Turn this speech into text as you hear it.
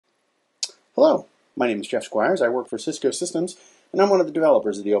Hello, my name is Jeff Squires. I work for Cisco Systems, and I'm one of the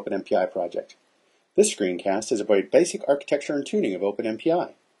developers of the Open MPI project. This screencast is about basic architecture and tuning of Open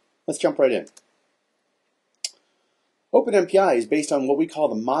MPI. Let's jump right in. Open MPI is based on what we call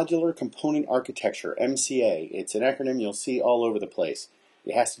the Modular Component Architecture, MCA. It's an acronym you'll see all over the place.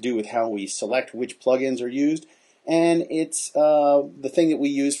 It has to do with how we select which plugins are used, and it's the thing that we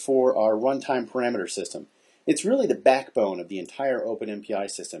use for our runtime parameter system. It's really the backbone of the entire Open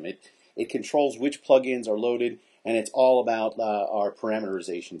MPI system. It controls which plugins are loaded, and it's all about our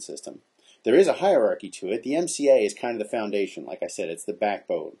parameterization system. There is a hierarchy to it. The MCA is kind of the foundation. Like I said, it's the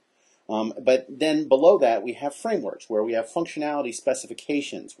backbone. But then below that, we have frameworks where we have functionality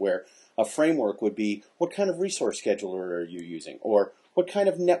specifications, where a framework would be what kind of resource scheduler are you using, or what kind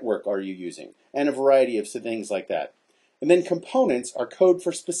of network are you using, and a variety of things like that. And then components are code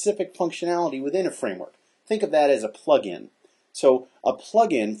for specific functionality within a framework. Think of that as a plugin. So a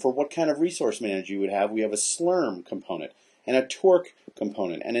plugin for what kind of resource manager you would have, we have a slurm component, and a torque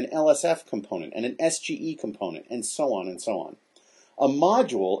component, and an LSF component, and an SGE component, and so on and so on. A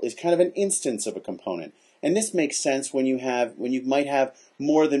module is kind of an instance of a component, and this makes sense when you might have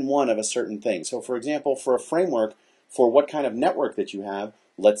more than one of a certain thing. So for example, for a framework, for what kind of network that you have,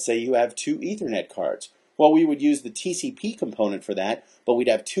 let's say you have 2 Ethernet cards. Well, we would use the TCP component for that, but we'd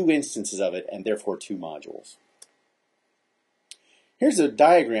have 2 instances of it, and therefore 2 modules. Here's a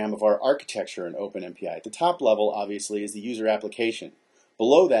diagram of our architecture in Open MPI. At the top level, obviously, is the user application.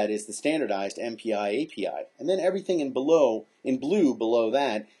 Below that is the standardized MPI API. And then everything in blue below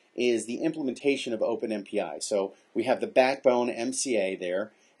that is the implementation of Open MPI. So we have the backbone MCA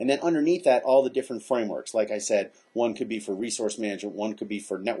there. And then underneath that, all the different frameworks. Like I said, one could be for resource management, one could be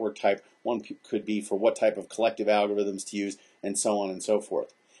for network type, one could be for what type of collective algorithms to use, and so on and so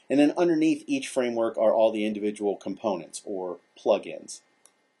forth. And then underneath each framework are all the individual components or plugins.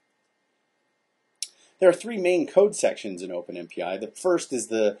 There are 3 main code sections in Open MPI. The first is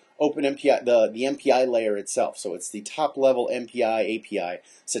the Open MPI, the MPI layer itself. So it's the top level MPI API,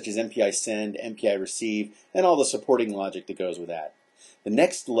 such as MPI send, MPI receive, and all the supporting logic that goes with that. The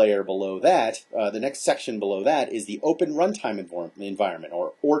next layer below that, the next section below that, is the Open Runtime Environment,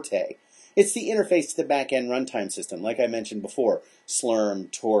 or ORTE. It's the interface to the back-end runtime system, like I mentioned before,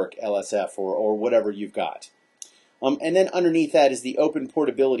 slurm, torque, LSF, or whatever you've got. And then underneath that is the Open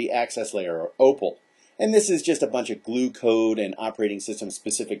Portability Access Layer, or OPAL. And this is just a bunch of glue code and operating system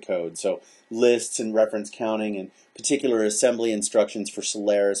specific code. So lists and reference counting and particular assembly instructions for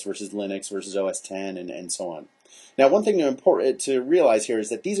Solaris versus Linux versus OS X and so on. Now, one thing important to realize here is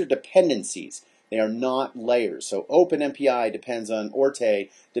that these are dependencies. They are not layers. So Open MPI depends on ORTE,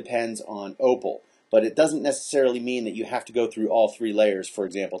 depends on OPAL. But it doesn't necessarily mean that you have to go through all 3 layers, for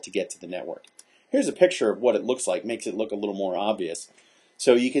example, to get to the network. Here's a picture of what it looks like. Makes it look a little more obvious.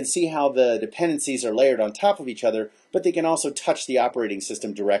 So you can see how the dependencies are layered on top of each other, but they can also touch the operating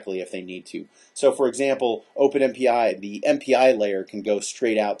system directly if they need to. So for example, Open MPI, the MPI layer can go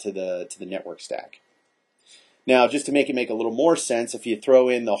straight out to the network stack. Now, just to make it make a little more sense, if you throw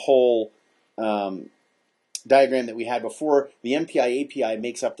in the whole diagram that we had before, the MPI API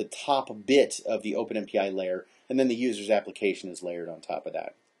makes up the top bit of the Open MPI layer, and then the user's application is layered on top of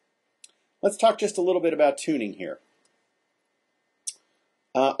that. Let's talk just a little bit about tuning here.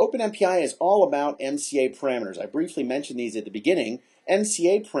 Open MPI is all about MCA parameters. I briefly mentioned these at the beginning.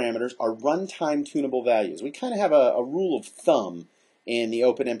 MCA parameters are runtime tunable values. We kind of have a rule of thumb in the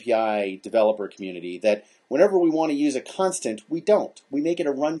Open MPI developer community that whenever we want to use a constant, we don't. We make it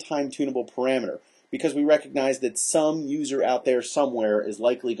a runtime tunable parameter because we recognize that some user out there somewhere is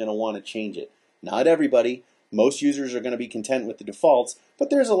likely going to want to change it. Not everybody. Most users are going to be content with the defaults, but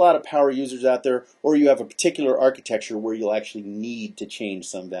there's a lot of power users out there, or you have a particular architecture where you'll actually need to change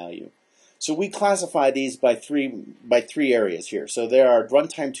some value. So we classify these by three areas here. So there are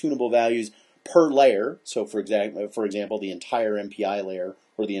runtime tunable values per layer. So for example, the entire MPI layer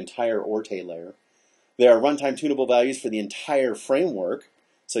or the entire ORTE layer. There are runtime tunable values for the entire framework.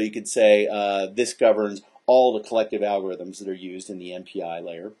 So you could say this governs all the collective algorithms that are used in the MPI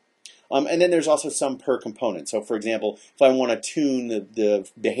layer. And then there's also some per component. So for example, if I want to tune the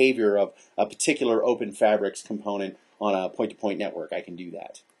behavior of a particular Open Fabrics component on a point-to-point network, I can do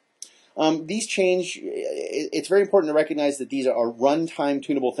that. These change. It's very important to recognize that these are runtime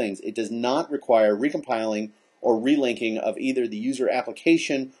tunable things. It does not require recompiling or relinking of either the user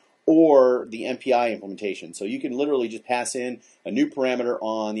application or the MPI implementation. So you can literally just pass in a new parameter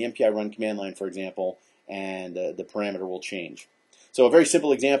on the MPI run command line, for example, and the parameter will change. So a very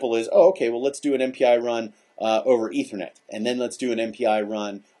simple example is, okay, well, let's do an MPI run over Ethernet, and then let's do an MPI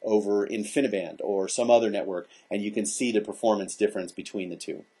run over InfiniBand or some other network, and you can see the performance difference between the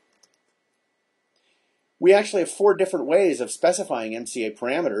two. We actually have 4 different ways of specifying MCA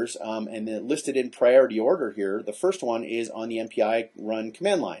parameters, and they're listed in priority order here. The first one is on the MPI run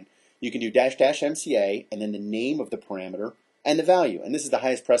command line. You can do --MCA and then the name of the parameter and the value. And this is the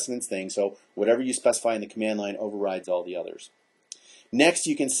highest precedence thing, so whatever you specify in the command line overrides all the others. Next,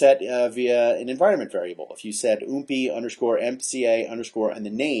 you can set via an environment variable. If you set umpi underscore MCA underscore and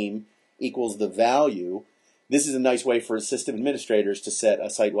the name equals the value, this is a nice way for system administrators to set a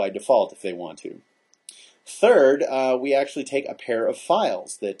site-wide default if they want to. Third, we actually take a pair of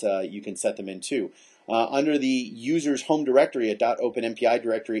files that you can set them into. Under the user's home directory at .openmpi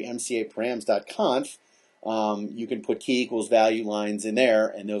directory mcaparams.conf, you can put key equals value lines in there,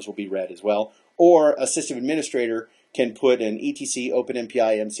 and those will be read as well. Or a system administrator can put an etc openmpi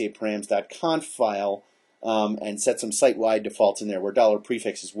mcaparams.conf file and set some site-wide defaults in there, where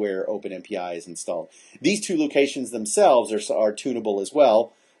 $prefix is where OpenMPI is installed. These 2 locations themselves are tunable as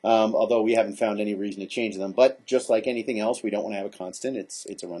well. Although we haven't found any reason to change them. But just like anything else, we don't want to have a constant. It's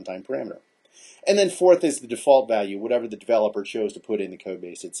a runtime parameter. And then fourth is the default value, whatever the developer chose to put in the code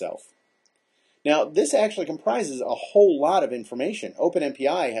base itself. Now, this actually comprises a whole lot of information.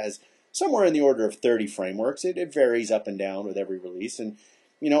 OpenMPI has somewhere in the order of 30 frameworks. It varies up and down with every release. And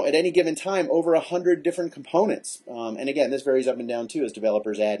at any given time, over 100 different components. And again, this varies up and down too as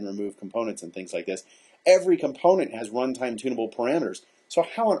developers add and remove components and things like this. Every component has runtime tunable parameters. So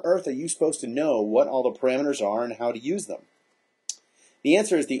how on earth are you supposed to know what all the parameters are and how to use them? The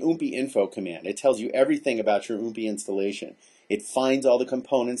answer is the umpi info command. It tells you everything about your umpi installation. It finds all the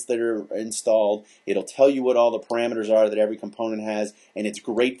components that are installed. It'll tell you what all the parameters are that every component has, and it's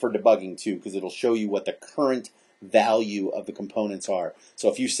great for debugging too, because it'll show you what the current value of the components are. So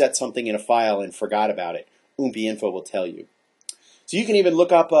if you set something in a file and forgot about it, umpi info will tell you. So you can even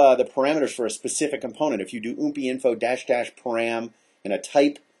look up the parameters for a specific component. If you do umpi info --param and a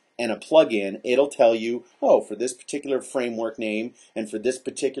type and a plugin, it'll tell you, oh, for this particular framework name and for this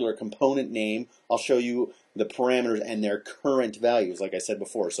particular component name, I'll show you the parameters and their current values, like I said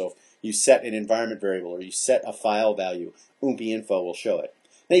before. So if you set an environment variable or you set a file value, umpi info will show it.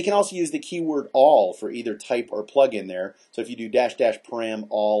 Now you can also use the keyword all for either type or plugin there. So if you do --param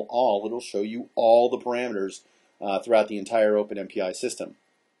all, it'll show you all the parameters throughout the entire OpenMPI system.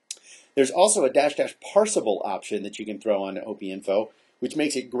 There's also a --parsable option that you can throw on umpi info, which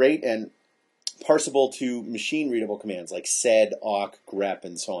makes it great and parsable to machine-readable commands like sed, awk, grep,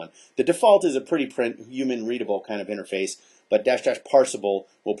 and so on. The default is a pretty human-readable kind of interface, but --parsable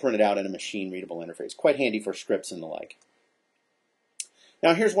will print it out in a machine-readable interface. Quite handy for scripts and the like.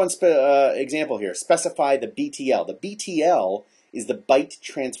 Now here's one example here. Specify the BTL. The BTL is the byte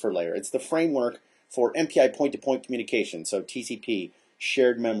transfer layer. It's the framework for MPI point-to-point communication, so TCP,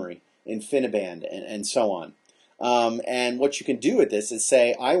 shared memory, InfiniBand, and so on. And what you can do with this is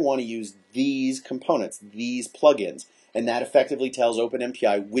say, I want to use these components, these plugins, and that effectively tells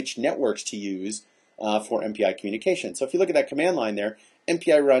OpenMPI which networks to use for MPI communication. So if you look at that command line there,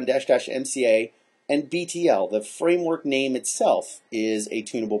 MPI run --MCA and BTL, the framework name itself is a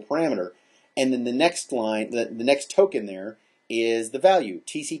tunable parameter. And then the next line, the next token there is the value,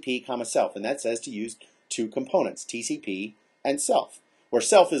 TCP, self, and that says to use 2 components, TCP and self, where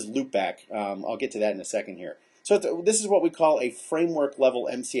self is loopback. I'll get to that in a second here. So this is what we call a framework level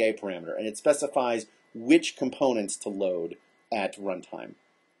MCA parameter, and it specifies which components to load at runtime.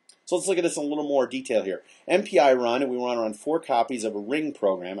 So let's look at this in a little more detail here. MPI run, and we want to run 4 copies of a ring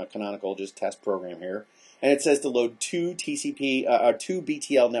program, a canonical just test program here, and it says to load 2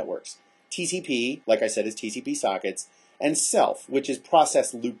 BTL networks. TCP, like I said, is TCP sockets, and self, which is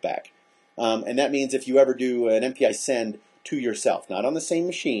process loopback. And that means if you ever do an MPI send to yourself, not on the same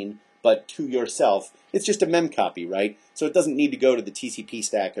machine, but to yourself, it's just a mem copy, right? So it doesn't need to go to the TCP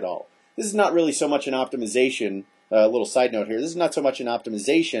stack at all. This is not really so much an optimization, a little side note here, this is not so much an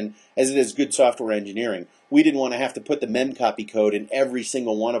optimization as it is good software engineering. We didn't want to have to put the mem copy code in every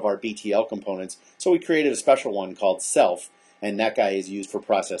single one of our BTL components, so we created a special one called self, and that guy is used for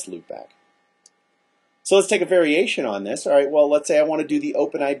process loopback. So let's take a variation on this. All right, well, let's say I want to do the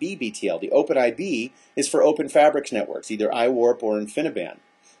OpenIB BTL. The OpenIB is for Open Fabrics networks, either iWarp or InfiniBand.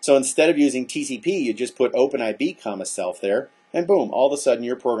 So instead of using TCP, you just put OpenIB, self there, and boom, all of a sudden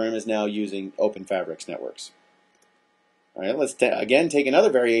your program is now using Open Fabrics networks. All right, let's again take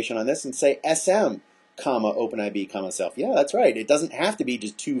another variation on this and say sm, OpenIB, self. Yeah, that's right. It doesn't have to be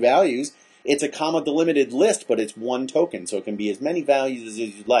just 2 values. It's a comma delimited list, but it's 1 token, so it can be as many values as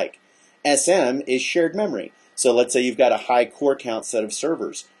you'd like. SM is shared memory. So let's say you've got a high core count set of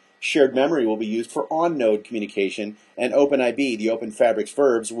servers. Shared memory will be used for on-node communication, and OpenIB, the Open Fabrics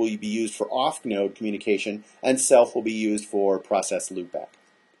verbs, will be used for off-node communication, and self will be used for process loopback.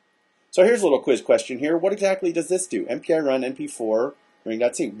 So here's a little quiz question here. What exactly does this do? MPI run NP4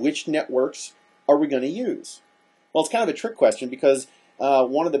 ring.c. Which networks are we going to use? Well, it's kind of a trick question because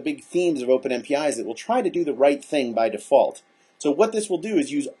one of the big themes of Open MPI is that we'll try to do the right thing by default. So what this will do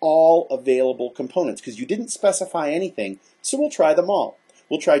is use all available components because you didn't specify anything, so we'll try them all.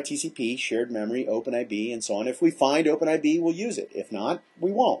 We'll try TCP, shared memory, OpenIB, and so on. If we find OpenIB, we'll use it. If not,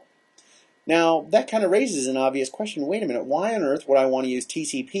 we won't. Now, that kind of raises an obvious question. Wait a minute, why on earth would I want to use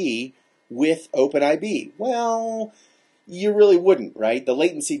TCP with OpenIB? Well, you really wouldn't, right? The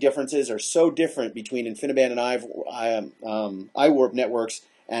latency differences are so different between InfiniBand and iWarp networks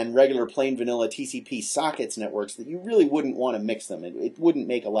and regular plain vanilla TCP sockets networks that you really wouldn't want to mix them. It wouldn't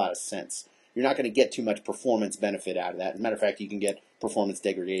make a lot of sense. You're not going to get too much performance benefit out of that. As a matter of fact, you can get performance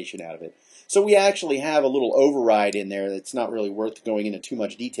degradation out of it. So we actually have a little override in there that's not really worth going into too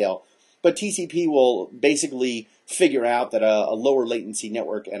much detail. But TCP will basically figure out that a lower latency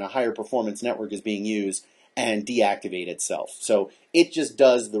network and a higher performance network is being used and deactivate itself. So it just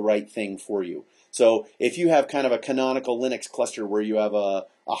does the right thing for you. So if you have kind of a canonical Linux cluster where you have a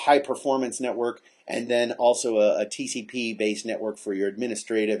high performance network and then also a TCP based network for your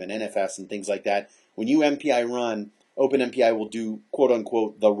administrative and NFS and things like that, when you MPI run, Open MPI will do quote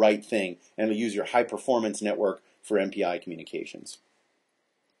unquote the right thing and it'll use your high performance network for MPI communications.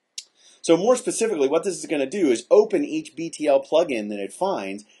 So more specifically, what this is going to do is open each BTL plugin that it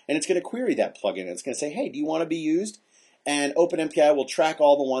finds, and it's going to query that plugin. It's going to say, hey, do you want to be used? And OpenMPI will track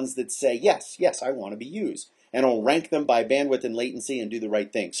all the ones that say, yes, I want to be used. And it'll rank them by bandwidth and latency and do the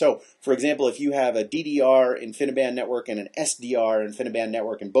right thing. So, for example, if you have a DDR InfiniBand network and an SDR InfiniBand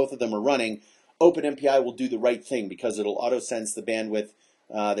network, and both of them are running, OpenMPI will do the right thing because it'll auto-sense the bandwidth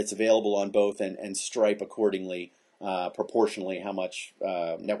that's available on both and stripe accordingly. Proportionally how much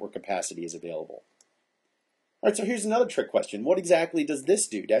network capacity is available. All right, so here's another trick question. What exactly does this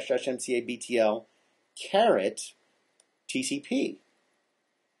do? --MCA BTL caret TCP.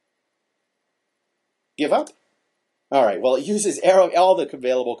 Give up? All right, well, it uses all the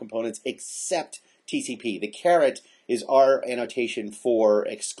available components except TCP. The caret is our annotation for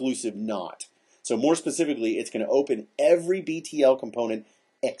exclusive not. So more specifically, it's going to open every BTL component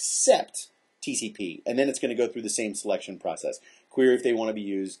except TCP, and then it's going to go through the same selection process. Query if they want to be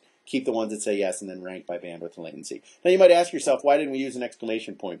used, keep the ones that say yes, and then rank by bandwidth and latency. Now you might ask yourself, why didn't we use an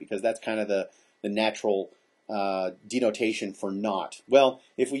exclamation point? Because that's kind of the natural denotation for not. Well,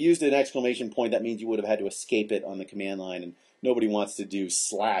 if we used an exclamation point, that means you would have had to escape it on the command line, and nobody wants to do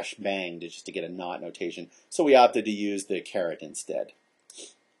 /bang just to get a not notation. So we opted to use the caret instead.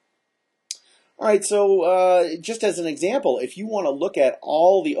 All right, so just as an example, if you want to look at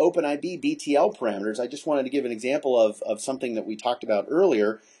all the OpenIB BTL parameters, I just wanted to give an example of something that we talked about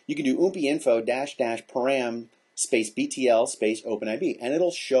earlier. You can do --info --param space BTL space OpenIB, and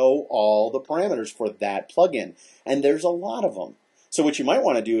it'll show all the parameters for that plugin. And there's a lot of them. So what you might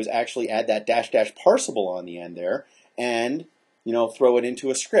want to do is actually add that -- parsable on the end there, and throw it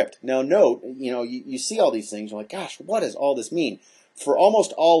into a script. Now note, you see all these things, you're like, gosh, what does all this mean? For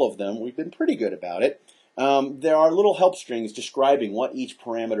almost all of them, we've been pretty good about it. There are little help strings describing what each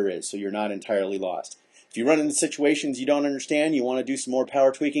parameter is, so you're not entirely lost. If you run into situations you don't understand, you want to do some more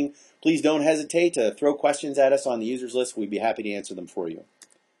power tweaking, please don't hesitate to throw questions at us on the users list. We'd be happy to answer them for you.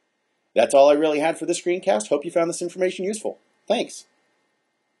 That's all I really had for this screencast. Hope you found this information useful. Thanks.